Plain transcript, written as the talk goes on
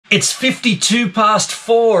It's 52 past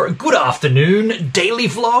 4. Good afternoon, Daily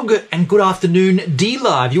Vlog, and good afternoon,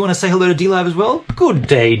 D-Live. You want to say hello to D-Live as well? Good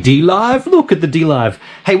day, D-Live. Look at the D-Live.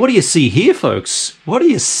 Hey, what do you see here, folks? What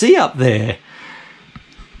do you see up there?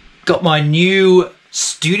 Got my new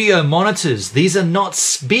studio monitors. These are not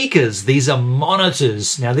speakers. These are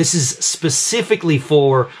monitors. Now, this is specifically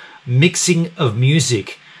for mixing of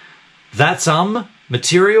music. That's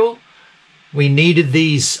material. We needed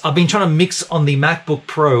these. I've been trying to mix on the MacBook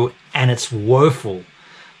Pro and it's woeful.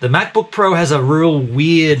 The MacBook Pro has a real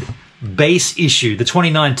weird bass issue. The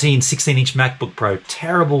 2019 16-inch MacBook Pro,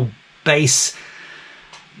 terrible bass,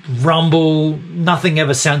 rumble, nothing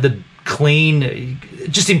ever sounded clean,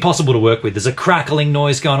 just impossible to work with. There's a crackling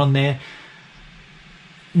noise going on there.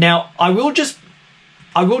 Now, I will just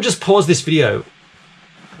pause this video.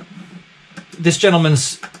 This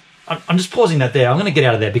gentleman's, I'm just pausing that there. I'm going to get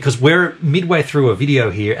out of there because we're midway through a video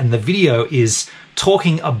here and the video is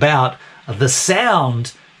talking about the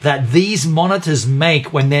sound that these monitors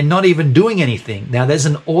make when they're not even doing anything. Now, there's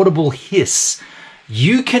an audible hiss.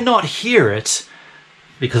 You cannot hear it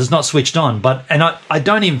because it's not switched on, and I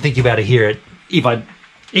don't even think you'll be able to hear it even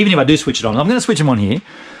if I do switch it on. I'm going to switch them on here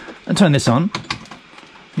and turn this on.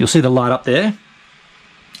 You'll see the light up there.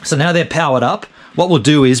 So now they're powered up. What we'll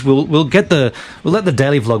do is we'll let the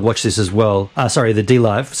Daily Vlog watch this as well. Sorry, the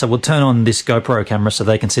D-Live. So we'll turn on this GoPro camera so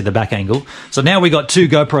they can see the back angle. So now we got two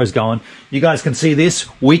GoPros going. You guys can see this.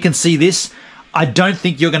 We can see this. I don't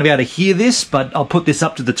think you're going to be able to hear this, but I'll put this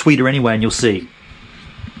up to the tweeter anyway and you'll see.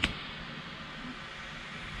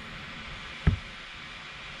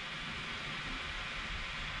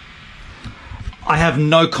 I have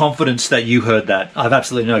no confidence that you heard that. I have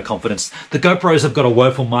absolutely no confidence. The GoPros have got a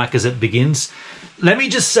woeful mic as it begins. Let me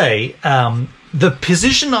just say, the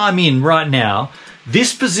position I'm in right now,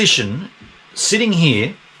 this position, sitting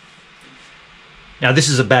here, now this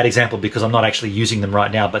is a bad example because I'm not actually using them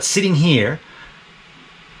right now, but sitting here,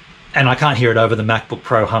 and I can't hear it over the MacBook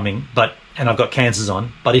Pro humming, and I've got Kansas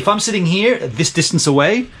on, but if I'm sitting here at this distance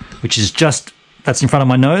away, which is that's in front of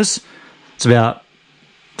my nose, it's about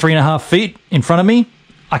 3.5 feet in front of me,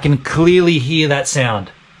 I can clearly hear that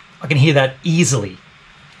sound. I can hear that easily.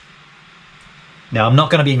 Now, I'm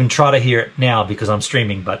not going to even try to hear it now because I'm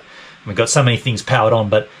streaming, but we've got so many things powered on,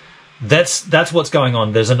 but that's what's going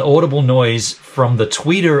on. There's an audible noise from the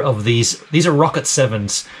tweeter of these. These are Rokit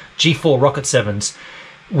 7s, G4 Rokit 7s.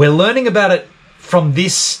 We're learning about it from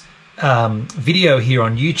this video here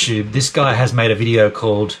on YouTube. This guy has made a video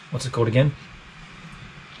called, what's it called again?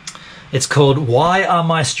 It's called Why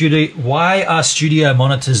Are Studio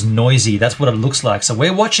Monitors Noisy? That's what it looks like. So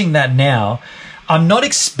we're watching that now. I'm not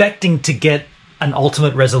expecting to get an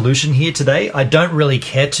ultimate resolution here today. I don't really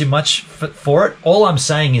care too much for it. All I'm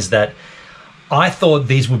saying is that I thought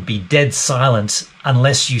these would be dead silent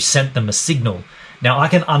unless you sent them a signal. Now I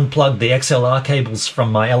can unplug the XLR cables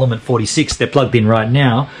from my Element 46. They're plugged in right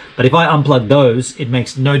now. But if I unplug those, it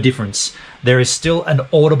makes no difference. There is still an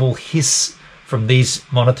audible hiss from these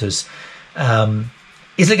monitors.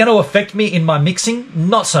 Is it going to affect me in my mixing?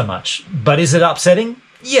 Not so much. But is it upsetting?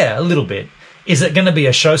 Yeah, a little bit. Is it going to be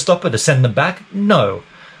a showstopper to send them back? No.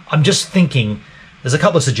 I'm just thinking, there's a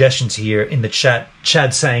couple of suggestions here in the chat.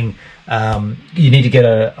 Chad saying you need to get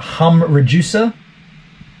a hum reducer.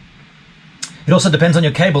 It also depends on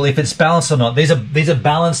your cable, if it's balanced or not. These are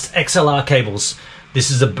balanced XLR cables. This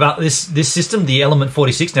is about this system, the Element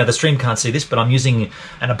 46. Now the stream can't see this, but I'm using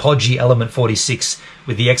an Apogee Element 46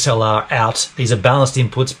 with the XLR out. These are balanced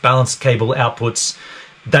inputs, balanced cable outputs.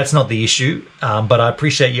 That's not the issue, but I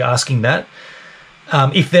appreciate you asking that.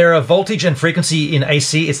 If there are voltage and frequency in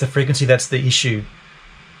AC, it's the frequency that's the issue.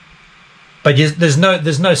 But there's no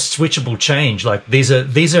switchable change. Like these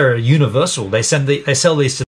are universal. They sell these to